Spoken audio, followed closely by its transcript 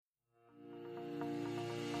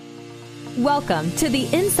Welcome to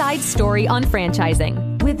the Inside Story on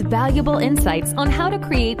Franchising, with valuable insights on how to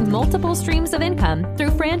create multiple streams of income through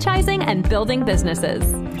franchising and building businesses.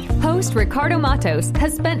 Host Ricardo Matos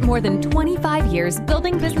has spent more than 25 years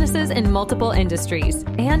building businesses in multiple industries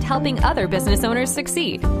and helping other business owners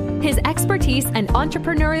succeed. His expertise and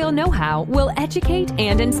entrepreneurial know-how will educate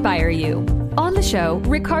and inspire you. On the show,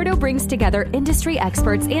 Ricardo brings together industry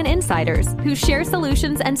experts and insiders who share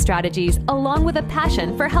solutions and strategies, along with a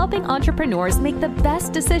passion for helping entrepreneurs make the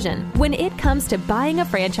best decision when it comes to buying a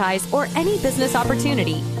franchise or any business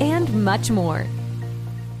opportunity, and much more.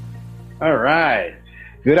 All right.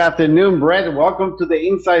 Good afternoon, Brett. Welcome to the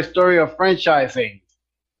Inside Story of Franchising.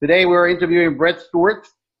 Today, we're interviewing Brett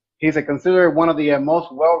Swartz. He's considered one of the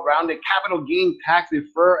most well-rounded capital gain tax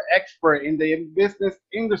deferral expert in the business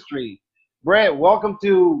industry. Brett, welcome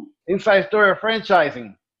to Inside Story of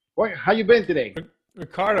Franchising. How you been today?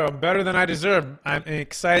 Ricardo, better than I deserve. I'm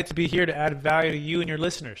excited to be here to add value to you and your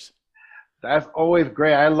listeners. That's always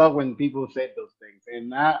great. I love when people say those things. And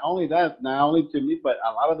not only to me, but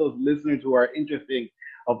a lot of those listeners who are interested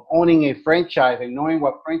of owning a franchise and knowing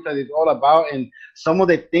what franchise is all about and some of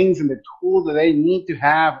the things and the tools that they need to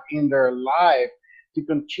have in their life to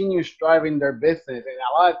continue striving their business. And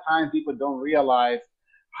a lot of times people don't realize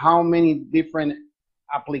how many different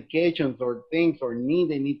applications or things or needs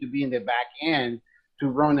they need to be in the back end to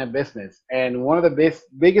run a business. And one of the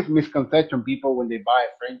biggest misconceptions people when they buy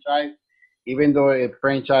a franchise, even though a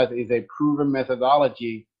franchise is a proven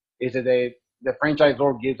methodology, is that the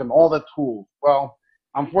franchisor gives them all the tools. Well,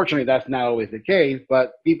 unfortunately, that's not always the case,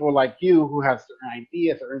 but people like you who have certain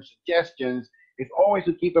ideas or suggestions, it's always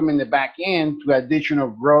to keep them in the back end to additional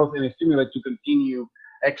growth and stimulate to continue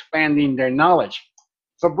expanding their knowledge.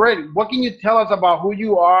 So, Brett, what can you tell us about who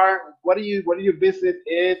you are, what your business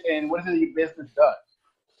is, and what is it your business does?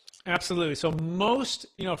 Absolutely. So most,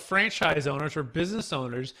 franchise owners or business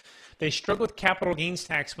owners, they struggle with capital gains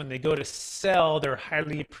tax when they go to sell their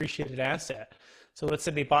highly appreciated asset. So let's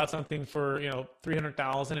say they bought something for,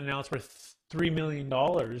 $300,000 and now it's worth $3 million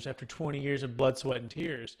after 20 years of blood, sweat, and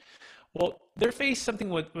tears. Well, they're faced something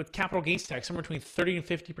with capital gains tax, somewhere between 30 and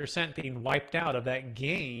 50% being wiped out of that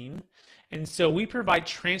gain. And so we provide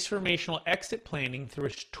transformational exit planning through a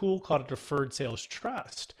tool called a deferred sales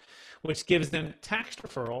trust, which gives them tax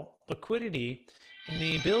deferral, liquidity, and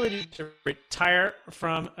the ability to retire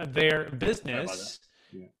from their business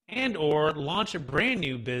and or launch a brand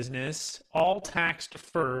new business, all tax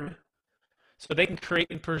deferred, so they can create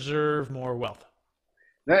and preserve more wealth.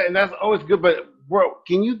 That's always good, but bro,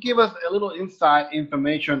 can you give us a little inside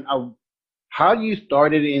information of how you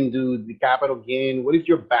started into the capital gain? What is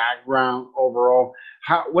your background overall?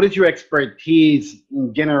 What is your expertise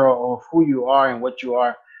in general of who you are and what you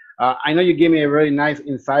are? I know you gave me a really nice,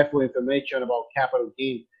 insightful information about capital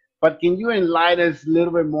gain, but can you enlighten us a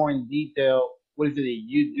little bit more in detail? What is it that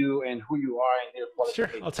you do and who you are and your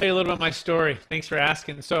qualifications? Sure. I'll tell you a little about my story. Thanks for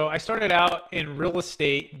asking. So I started out in real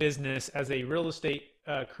estate business as a real estate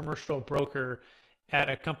commercial broker at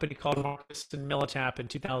a company called Marcus & Millichap in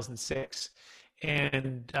 2006.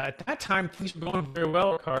 And at that time, things were going very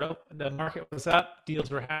well, Ricardo. The market was up, deals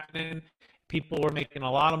were happening, people were making a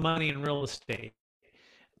lot of money in real estate.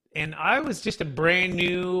 And I was just a brand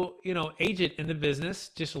new, agent in the business,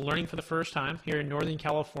 just learning for the first time here in Northern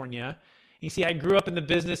California. You see, I grew up in the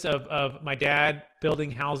business of my dad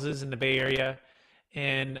building houses in the Bay Area,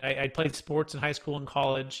 and I played sports in high school and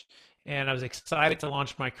college, and I was excited to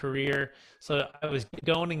launch my career. So I was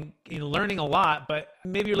going and learning a lot, but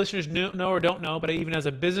maybe your listeners know or don't know, but even as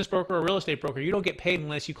a business broker or real estate broker, you don't get paid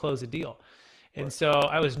unless you close a deal. And so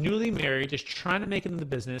I was newly married, just trying to make it in the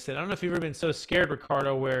business. And I don't know if you've ever been so scared,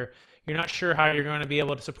 Ricardo, where you're not sure how you're going to be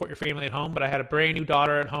able to support your family at home, but I had a brand new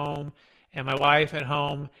daughter at home and my wife at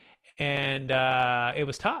home, and it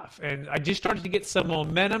was tough. And I just started to get some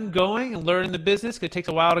momentum going and learning the business, because it takes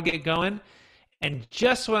a while to get going. And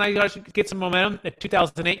just when I got to get some momentum, the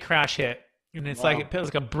 2008 crash hit. And it's like, it feels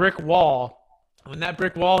like a brick wall. When that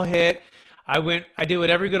brick wall hit, I did what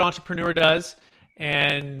every good entrepreneur does.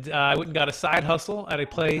 And I went and got a side hustle at a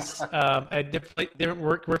place,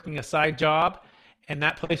 working a side job. And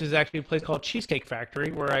that place was actually a place called Cheesecake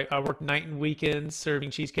Factory, where I worked night and weekends serving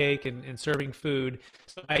cheesecake and serving food.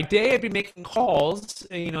 So by day, I'd be making calls,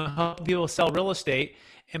 helping people sell real estate.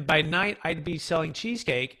 And by night, I'd be selling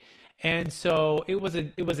cheesecake. And so it was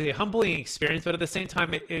a humbling experience, but at the same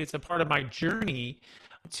time, it's a part of my journey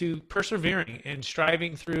to persevering and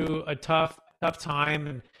striving through a tough time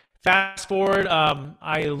and Fast forward,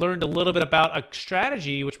 I learned a little bit about a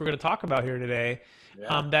strategy, which we're going to talk about here today,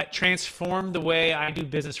 that transformed the way I do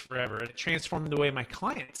business forever. It transformed the way my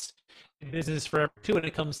clients do business forever, too, when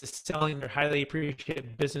it comes to selling their highly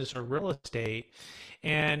appreciated business or real estate.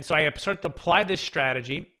 And so I started to apply this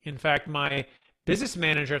strategy. In fact, my business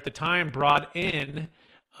manager at the time brought in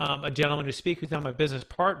a gentleman to speak who's now my business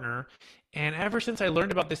partner. And ever since I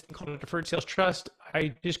learned about this thing called a deferred sales trust,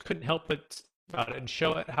 I just couldn't help but about it and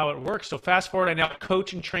show it how it works. So fast forward, I now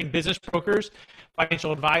coach and train business brokers,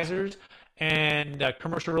 financial advisors, and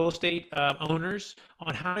commercial real estate owners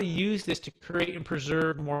on how to use this to create and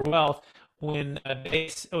preserve more wealth when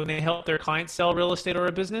they help their clients sell real estate or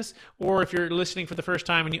a business, or if you're listening for the first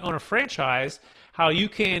time and you own a franchise, how you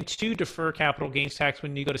can too defer capital gains tax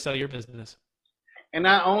when you go to sell your business. And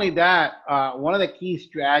not only that, one of the key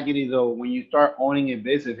strategies, though, when you start owning a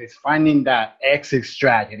business is finding that exit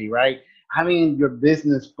strategy, right? Having your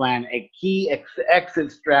business plan, a key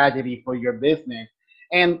exit strategy for your business.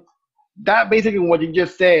 And that basically what you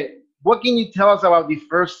just said. What can you tell us about the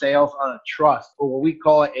first sales on a trust, or what we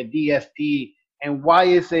call it a DST, and why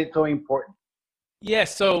is it so important?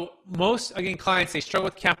 Yes, so most, again, clients, they struggle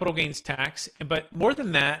with capital gains tax, but more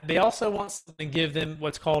than that, they also want something to give them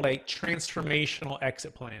what's called a transformational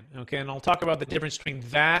exit plan, okay? And I'll talk about the difference between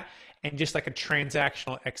that and just like a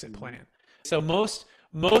transactional exit plan. So most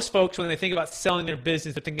folks, when they think about selling their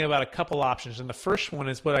business, they're thinking about a couple options. And the first one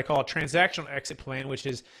is what I call a transactional exit plan, which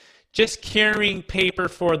is just carrying paper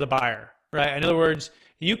for the buyer, right? In other words,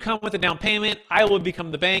 you come with a down payment, I will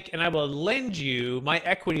become the bank, and I will lend you my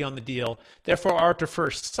equity on the deal. Therefore, our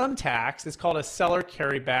defer some tax is called a seller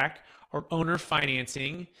carryback or owner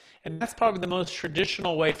financing. And that's probably the most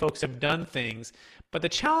traditional way folks have done things. But the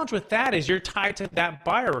challenge with that is you're tied to that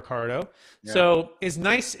buyer, Ricardo. Yeah. So as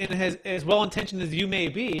nice and as well-intentioned as you may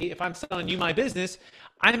be, if I'm selling you my business,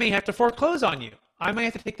 I may have to foreclose on you. I may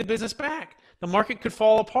have to take the business back. The market could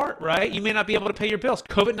fall apart, right? You may not be able to pay your bills.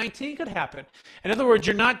 COVID-19 could happen. In other words,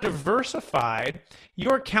 you're not diversified.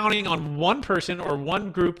 You're counting on one person or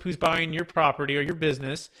one group who's buying your property or your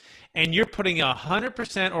business, and you're putting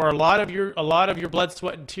 100% or a lot of your blood,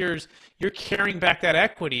 sweat, and tears. You're carrying back that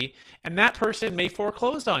equity, and that person may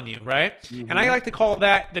foreclose on you, right? Mm-hmm. And I like to call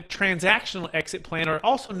that the transactional exit plan, or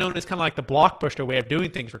also known as kind of like the Blockbuster way of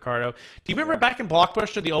doing things, Ricardo. Do you remember back in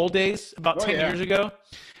Blockbuster, the old days, about 10 years ago?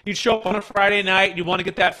 You'd show up on a Friday night. You want to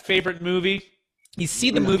get that favorite movie. You see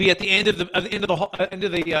the movie at the end of the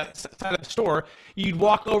side of the store. You'd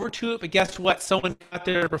walk over to it, but guess what? Someone got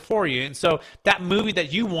there before you, and so that movie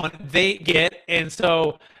that you want, they get, and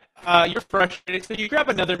so you're frustrated. So you grab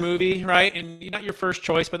another movie, right? And you're not your first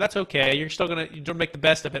choice, but that's okay. You're still gonna make the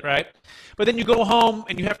best of it, right? But then you go home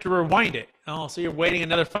and you have to rewind it. Oh, so you're waiting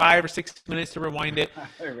another 5 or 6 minutes to rewind it,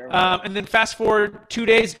 and then fast forward 2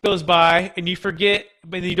 days goes by and you forget,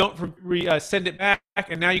 and you don't send it back,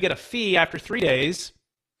 and now you get a fee after 3 days.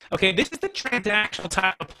 Okay, this is the transactional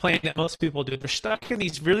type of plan that most people do. They're stuck in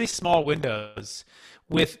these really small windows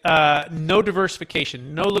with no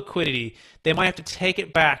diversification, no liquidity. They might have to take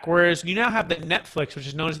it back. Whereas you now have the Netflix, which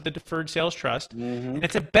is known as the Deferred Sales Trust. Mm-hmm. And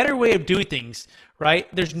it's a better way of doing things,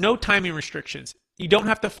 right? There's no timing restrictions. You don't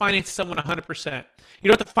have to finance someone 100%. You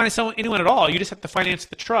don't have to finance anyone at all. You just have to finance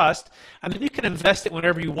the trust, and then you can invest it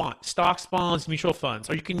whenever you want. Stocks, bonds, mutual funds,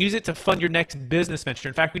 or you can use it to fund your next business venture.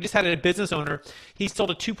 In fact, we just had a business owner. He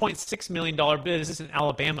sold a $2.6 million business in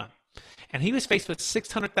Alabama. And he was faced with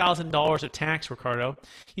 $600,000 of tax, Ricardo.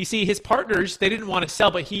 You see, his partners, they didn't want to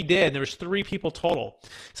sell, but he did. There was 3 people total.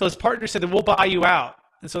 So his partner said, we'll buy you out.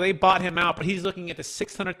 And so they bought him out, but he's looking at the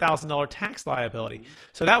 $600,000 tax liability.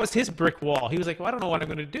 So that was his brick wall. He was like, well, I don't know what I'm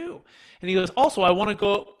going to do. And he goes, also, I want to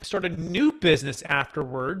go start a new business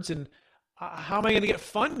afterwards. And how am I going to get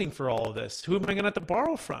funding for all of this? Who am I going to have to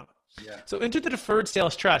borrow from? Yeah. So into the Deferred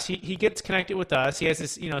Sales Trust, he gets connected with us. He has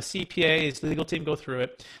his CPA, his legal team go through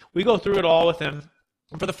it. We go through it all with him.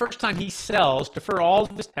 And for the first time, he sells, defer all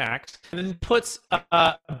of his tax, and then puts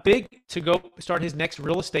a big to go start his next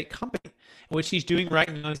real estate company, which he's doing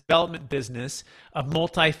right now, his development business of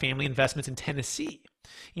multifamily investments in Tennessee.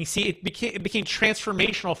 You see, it became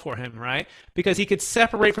transformational for him, right? Because he could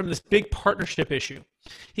separate from this big partnership issue.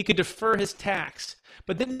 He could defer his tax,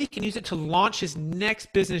 but then he can use it to launch his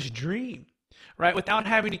next business dream, right? Without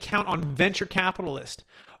having to count on venture capitalist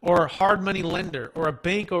or a hard money lender or a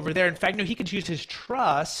bank over there. In fact, no, he could use his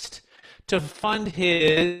trust to fund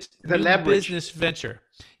his business venture.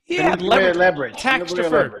 Yeah, leverage. Tax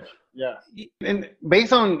deferred. Leverage. Yeah. And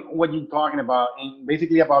based on what you're talking about, and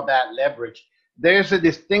basically about that leverage, there's a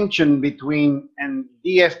distinction between an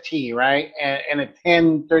DST, right, and a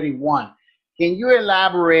 1031. Can you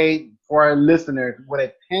elaborate for our listeners what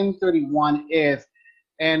a 1031 is,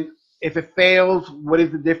 and if it fails, what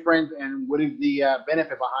is the difference and what is the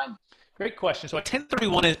benefit behind it? Great question. So a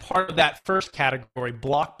 1031 is part of that first category,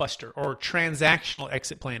 blockbuster or transactional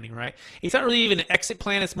exit planning, right? It's not really even an exit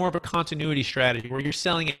plan. It's more of a continuity strategy where you're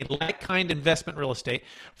selling a like-kind investment real estate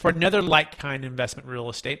for another like-kind investment real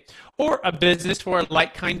estate, or a business for a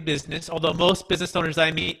like-kind business, although most business owners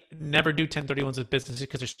I meet never do 1031s with businesses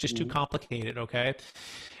because it's just too complicated, okay?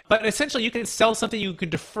 But essentially, you can sell something you can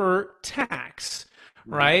defer tax,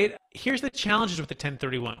 right? Here's the challenges with the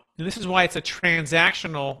 1031. And this is why it's a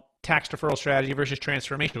transactional tax deferral strategy versus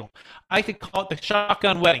transformational. I could call it the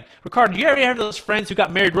shotgun wedding. Ricardo, you ever have those friends who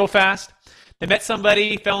got married real fast? They met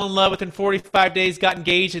somebody, fell in love within 45 days, got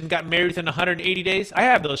engaged, and got married within 180 days? I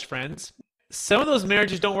have those friends. Some of those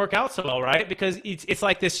marriages don't work out so well, right? Because it's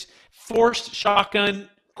like this forced shotgun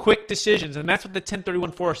quick decisions, and that's what the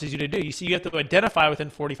 1031 forces you to do. You see, you have to identify within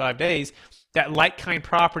 45 days that like-kind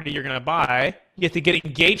property you're going to buy. You have to get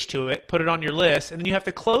engaged to it, put it on your list, and then you have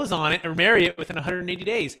to close on it or marry it within 180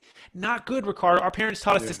 days. Not good, Ricardo. Our parents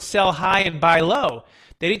taught us to sell high and buy low.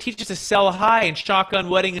 They didn't teach us to sell high and shotgun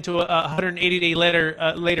wedding into a 180-day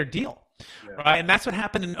later deal. Right? And that's what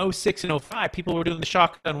happened in 06 and 05. People were doing the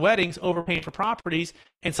shotgun weddings, overpaying for properties,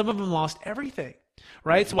 and some of them lost everything.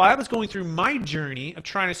 Right? So while I was going through my journey of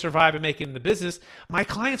trying to survive and make it in the business, my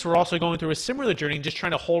clients were also going through a similar journey and just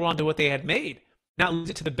trying to hold on to what they had made, not lose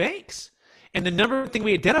it to the banks. And the number one thing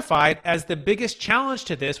we identified as the biggest challenge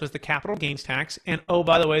to this was the capital gains tax and, oh,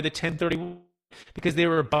 by the way, the 1031, because they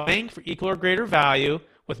were buying for equal or greater value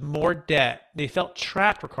with more debt. They felt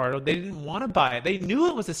trapped, Ricardo. They didn't want to buy it. They knew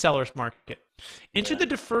it was a seller's market. Enter the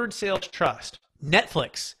deferred sales trust.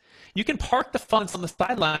 Netflix. You can park the funds on the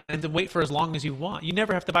sidelines and wait for as long as you want. You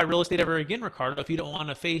never have to buy real estate ever again, Ricardo, if you don't want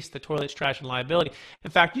to face the toilets, trash, and liability.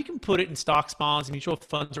 In fact, you can put it in stocks, bonds, mutual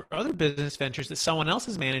funds, or other business ventures that someone else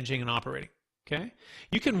is managing and operating. Okay?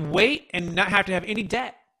 You can wait and not have to have any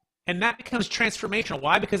debt. And that becomes transformational.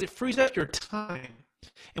 Why? Because it frees up your time.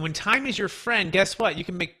 And when time is your friend, guess what? You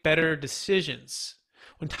can make better decisions.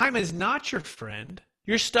 When time is not your friend,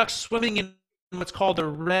 you're stuck swimming in what's called the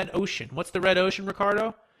red ocean. What's the red ocean,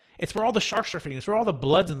 Ricardo? It's where all the sharks are feeding. It's where all the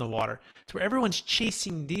blood's in the water. It's where everyone's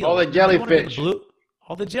chasing deals. All the jellyfish.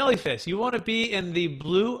 All the jellyfish. You want to be in the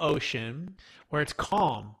blue ocean where it's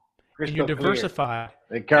calm. And you're diversified.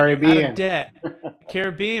 The Caribbean. Out of debt.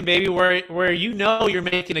 Caribbean, baby, where you know you're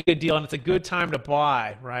making a good deal and it's a good time to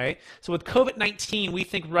buy, right? So with COVID-19, we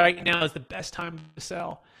think right now is the best time to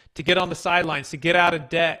sell, to get on the sidelines, to get out of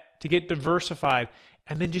debt, to get diversified,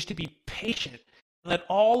 and then just to be patient. Let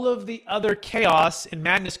all of the other chaos and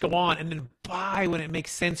madness go on, and then buy when it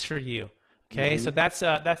makes sense for you. Okay, so that's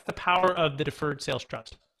the power of the deferred sales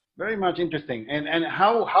trust. Very much interesting. And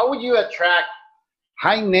how would you attract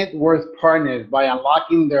high net worth partners by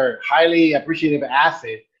unlocking their highly appreciative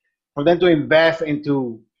asset for them to invest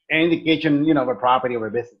into an indication, of a property or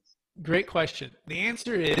a business? Great question. The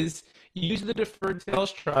answer is you use the deferred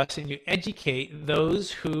sales trust and you educate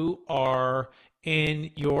those who are in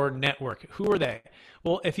your network. Who are they?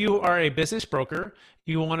 Well, if you are a business broker,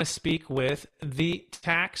 you want to speak with the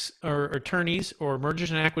tax or attorneys or mergers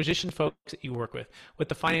and acquisition folks that you work with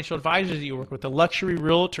the financial advisors that you work with, the luxury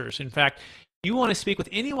realtors. In fact, you want to speak with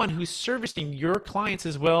anyone who's servicing your clients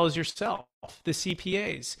as well as yourself, the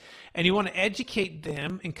CPAs. And you want to educate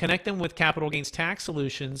them and connect them with capital gains tax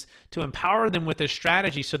solutions to empower them with their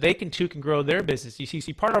strategy so they can grow their business. You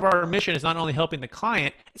see, part of our mission is not only helping the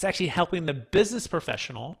client, it's actually helping the business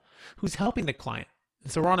professional who's helping the client.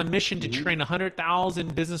 And so we're on a mission to train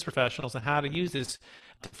 100,000 business professionals on how to use this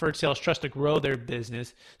deferred sales trust to grow their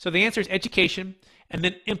business. So the answer is education and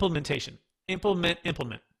then implementation. Implement.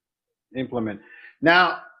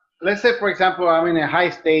 Now, let's say, for example, I'm in a high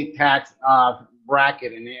state tax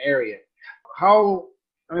bracket in the area. Let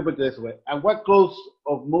me put it this way. At what close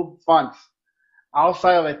of moved funds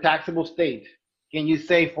outside of a taxable state can you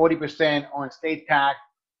save 40% on state tax,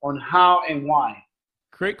 on how and why?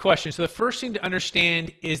 Great question. So the first thing to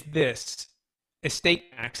understand is this.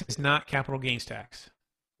 Estate tax is not capital gains tax.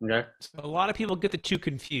 Okay. So a lot of people get the two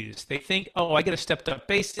confused. They think, I get a stepped up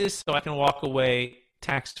basis so I can walk away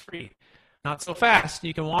tax-free. Not so fast.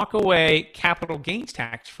 You can walk away capital gains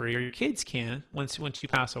tax-free, or your kids can once you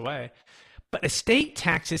pass away. But estate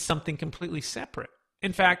tax is something completely separate.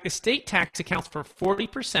 In fact, estate tax accounts for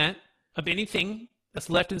 40% of anything that's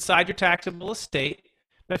left inside your taxable estate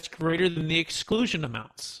that's greater than the exclusion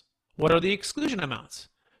amounts. What are the exclusion amounts?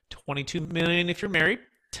 $22 million if you're married,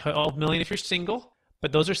 $12 million if you're single,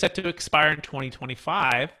 but those are set to expire in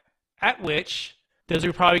 2025, at which those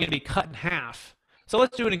are probably going to be cut in half. So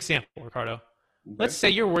let's do an example, Ricardo. Let's Okay. say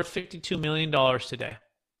you're worth $52 million today.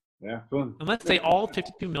 Yeah. Soon. And let's say all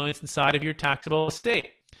 52 million is inside of your taxable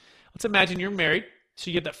estate. Let's imagine you're married, so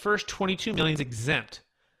you get that first 22 million is exempt.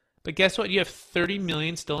 But guess what? You have 30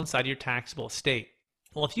 million still inside of your taxable estate.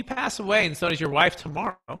 Well, if you pass away and so does your wife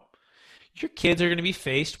tomorrow, your kids are going to be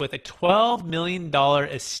faced with a $12 million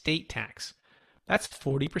estate tax. That's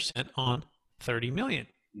 40% on 30 million.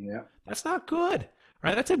 Yeah. That's not good,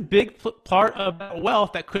 right? That's a big part of that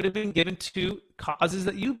wealth that could have been given to causes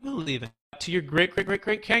that you believe in, to your great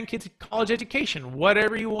grandkids' college education,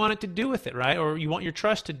 whatever you want it to do with it, right? Or you want your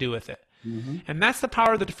trust to do with it. Mm-hmm. And that's the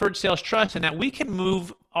power of the deferred sales trust, in that we can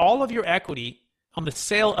move all of your equity on the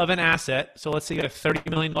sale of an asset. So let's say you have a $30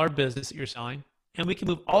 million business that you're selling, and we can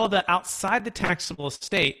move all of that outside the taxable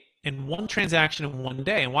estate in one transaction in one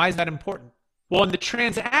day. And why is that important? Well, in the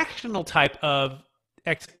transactional type of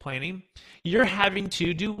exit planning, you're having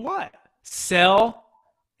to do what? Sell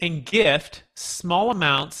and gift small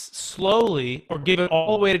amounts slowly, or give it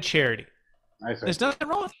all the way to charity. I see. There's nothing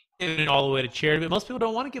wrong with giving it all the way to charity, but most people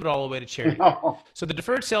don't want to give it all the way to charity. No. So the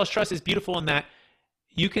deferred sales trust is beautiful in that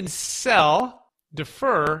you can sell,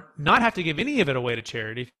 defer, not have to give any of it away to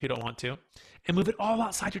charity if you don't want to, and move it all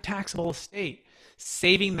outside your taxable estate,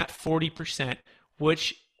 saving that 40%,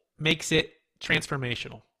 which makes it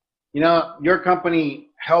transformational. You know, your company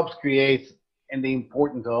helps create and the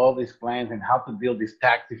importance of all these plans and how to build this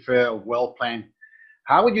tax deferred wealth plan.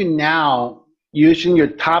 How would you now, using your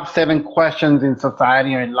top 7 questions in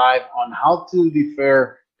society or in life on how to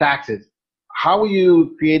defer taxes, how will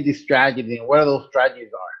you create this strategy and what are those strategies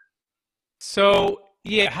are? So,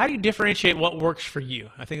 yeah, how do you differentiate what works for you?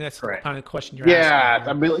 I think that's Correct. the kind of question you're asking.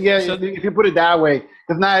 I mean, yeah. So, if you put it that way,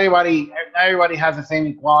 because not everybody has the same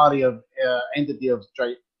equality of entity of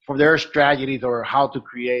for their strategies or how to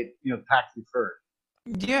create, tax deferred.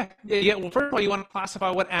 yeah. Well, first of all, you want to classify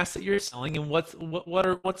what asset you're selling and what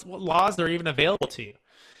laws are even available to you.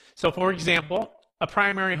 So, for example, a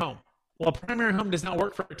primary home. Well, a primary home does not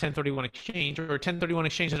work for a 1031 exchange, or a 1031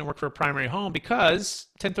 exchange doesn't work for a primary home because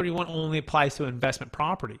 1031 only applies to investment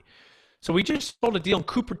property. So we just sold a deal in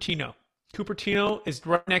Cupertino. Cupertino is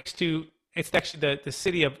right next to, it's actually the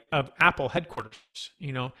city of Apple headquarters.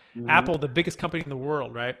 Mm-hmm. Apple, the biggest company in the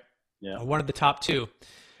world, right? Yeah. One of the top 2.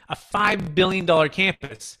 A $5 billion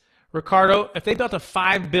campus. Ricardo, if they built a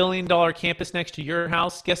 $5 billion campus next to your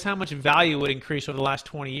house, guess how much value would increase over the last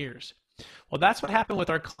 20 years? Well, that's what happened with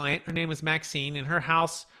our client. Her name was Maxine, and her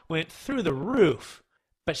house went through the roof.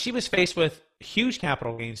 But she was faced with huge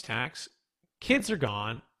capital gains tax. Kids are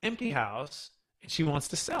gone, empty house, and she wants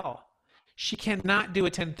to sell. She cannot do a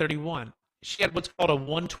 1031. She had what's called a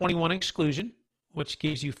 121 exclusion, which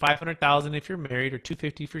gives you $500,000 if you're married, or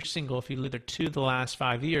 $250,000 if you're single, if you lived there 2 of the last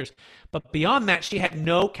 5 years. But beyond that, she had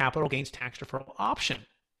no capital gains tax deferral option.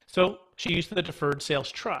 So she used the deferred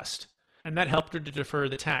sales trust, and that helped her to defer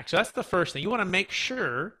the tax. So that's the first thing. You want to make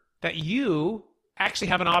sure that you actually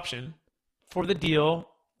have an option for the deal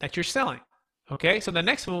that you're selling. Okay, so the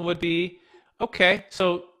next one would be, okay,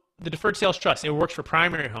 so the deferred sales trust, it works for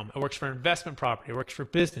primary home, it works for investment property, it works for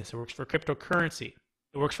business, it works for cryptocurrency,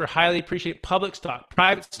 it works for highly appreciated public stock,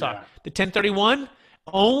 private stock. Yeah. The 1031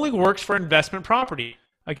 only works for investment property.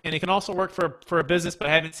 Again, it can also work for a business, but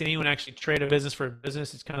I haven't seen anyone actually trade a business for a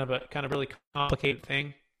business. It's kind of really complicated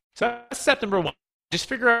thing. So that's step number 1. Just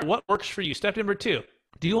figure out what works for you. Step number 2,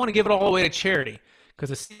 do you want to give it all away to charity? Because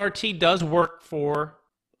the CRT does work for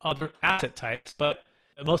other asset types, but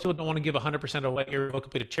most people don't want to give 100% away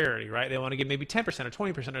irrevocably to charity, right? They want to give maybe 10% or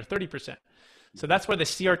 20% or 30%. So that's where the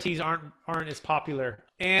CRTs aren't as popular.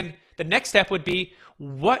 And the next step would be,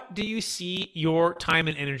 what do you see your time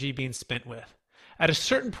and energy being spent with? At a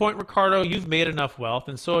certain point, Ricardo, you've made enough wealth,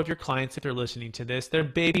 and so have your clients if they're listening to this. They're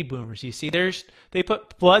baby boomers. You see, they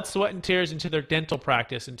put blood, sweat, and tears into their dental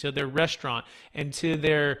practice, into their restaurant, into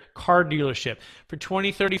their car dealership for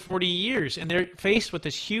 20, 30, 40 years, and they're faced with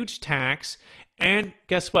this huge tax, and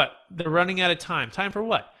guess what? They're running out of time. Time for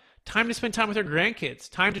what? Time to spend time with their grandkids,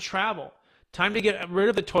 time to travel, time to get rid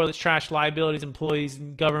of the toilets, trash, liabilities, employees,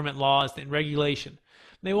 and government laws and regulation.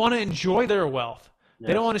 They want to enjoy their wealth. Yes.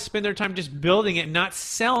 They don't want to spend their time just building it, not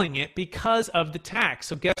selling it because of the tax.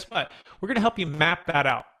 So guess what? We're going to help you map that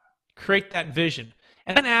out, create that vision,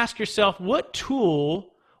 and then ask yourself, what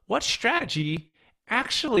tool, what strategy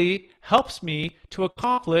actually helps me to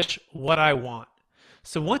accomplish what I want?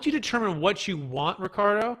 So once you determine what you want,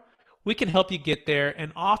 Ricardo, we can help you get there.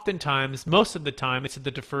 And oftentimes, most of the time, it's the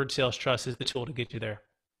deferred sales trust is the tool to get you there.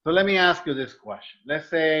 So let me ask you this question. Let's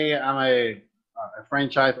say I'm a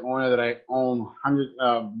franchise owner that I own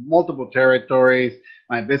multiple territories.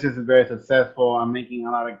 My business is very successful. I'm making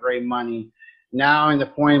a lot of great money. now in the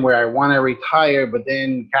point where I want to retire, but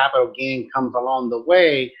then capital gain comes along the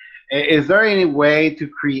way. Is there any way to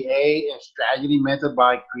create a strategy method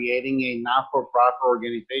by creating a not-for-profit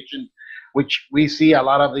organization, which we see a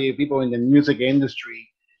lot of the people in the music industry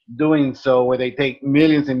doing so, where they take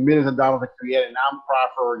millions and millions of dollars to create a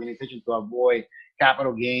non-profit organization to avoid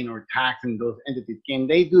capital gain or tax in those entities? Can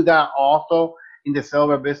they do that also in the sale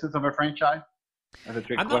of a business of a franchise? That's a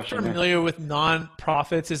trick I'm question. not familiar with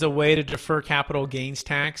nonprofits as a way to defer capital gains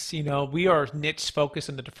tax. We are niche focused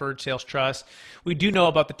in the deferred sales trust. We do know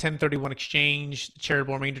about the 1031 exchange, the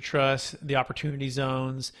charitable remainder trust, the opportunity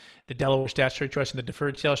zones, the Delaware statutory trust, and the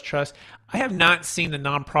deferred sales trust. I have not seen the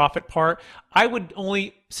nonprofit part. I would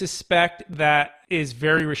only suspect that is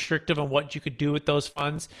very restrictive on what you could do with those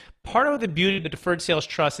funds. Part of the beauty of the deferred sales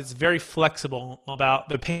trust is very flexible about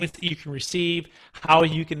the payments that you can receive, how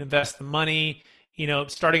you can invest the money,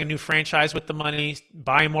 starting a new franchise with the money,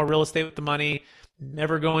 buying more real estate with the money,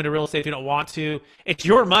 never going to real estate if you don't want to. It's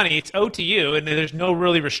your money. It's owed to you, and there's no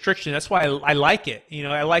really restriction. That's why I like it.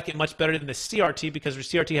 I like it much better than the CRT because the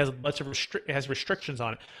CRT has a bunch of has restrictions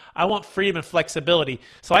on it. I want freedom and flexibility.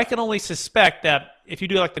 So I can only suspect that if you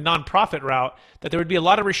do like the nonprofit route, that there would be a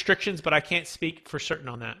lot of restrictions, but I can't speak for certain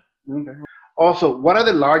on that. Okay. Also, what are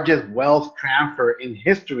the largest wealth transfer in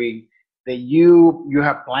history that you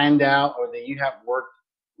have planned out or that you have worked,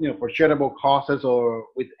 for charitable causes or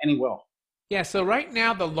with any wealth? Yeah, so right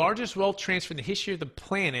now the largest wealth transfer in the history of the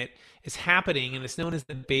planet is happening, and it's known as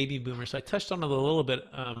the baby boomer. So I touched on it a little bit,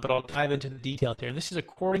 but I'll dive into the detail there. And this is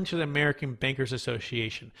according to the American Bankers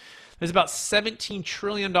Association. There's about $17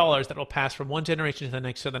 trillion that will pass from one generation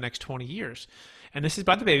to the next 20 years. And this is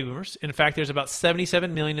by the baby boomers. In fact, there's about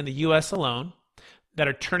 77 million in the U.S. alone that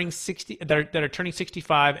are turning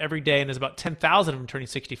 65 every day, and there's about 10,000 of them turning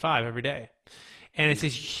 65 every day. And it's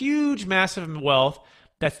this huge, massive wealth.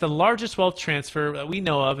 That's the largest wealth transfer that we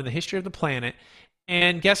know of in the history of the planet.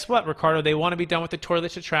 And guess what, Ricardo? They want to be done with the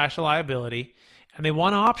toilet to trash liability, and they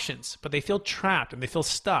want options, but they feel trapped and they feel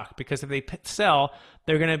stuck because if they sell,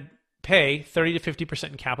 they're going to pay 30 to 50%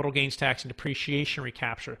 in capital gains tax and depreciation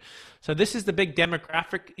recapture. So this is the big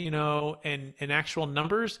demographic, and actual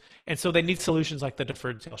numbers. And so they need solutions like the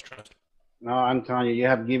deferred sales trust. No, I'm telling you, you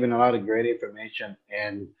have given a lot of great information.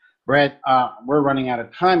 And Brett, we're running out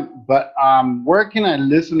of time, but where can our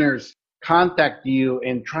listeners contact you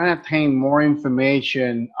and try to obtain more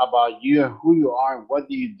information about you, who you are, and what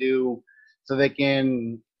do you do, so they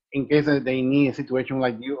can, in case they need a situation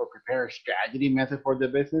like you or prepare a strategy method for their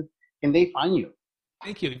business, can they find you?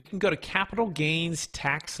 Thank you. You can go to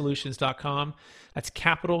capitalgainstaxsolutions.com. That's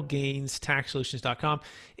capitalgainstaxsolutions.com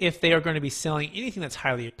if they are going to be selling anything that's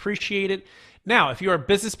highly appreciated. Now, if you're a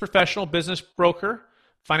business professional, business broker,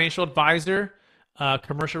 financial advisor,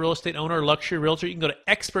 commercial real estate owner, luxury realtor, you can go to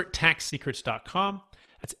experttaxsecrets.com.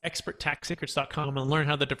 That's experttaxsecrets.com and learn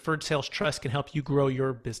how the deferred sales trust can help you grow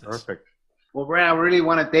your business. Perfect. Well, Brett, I really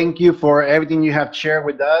want to thank you for everything you have shared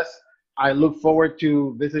with us. I look forward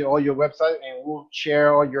to visiting all your websites, and we'll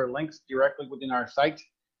share all your links directly within our site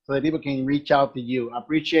so that people can reach out to you. I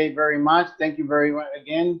appreciate it very much. Thank you very much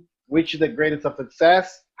again. Wish you the greatest of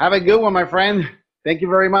success. Have a good one, my friend. Thank you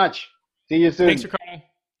very much. See you soon. Thanks, Ricardo.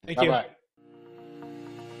 Thank you. Bye-bye.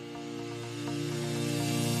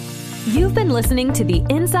 You've been listening to the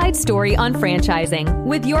Inside Story on Franchising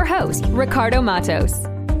with your host, Ricardo Matos.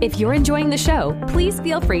 If you're enjoying the show, please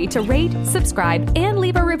feel free to rate, subscribe, and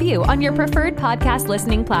leave a review on your preferred podcast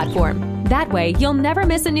listening platform. That way, you'll never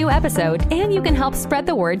miss a new episode, and you can help spread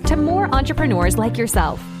the word to more entrepreneurs like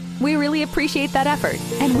yourself. We really appreciate that effort,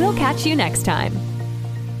 and we'll catch you next time.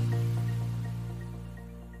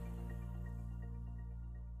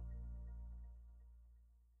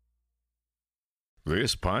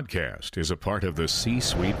 This podcast is a part of the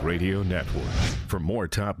C-Suite Radio Network. For more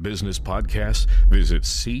top business podcasts, visit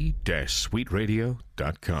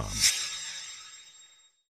c-suiteradio.com.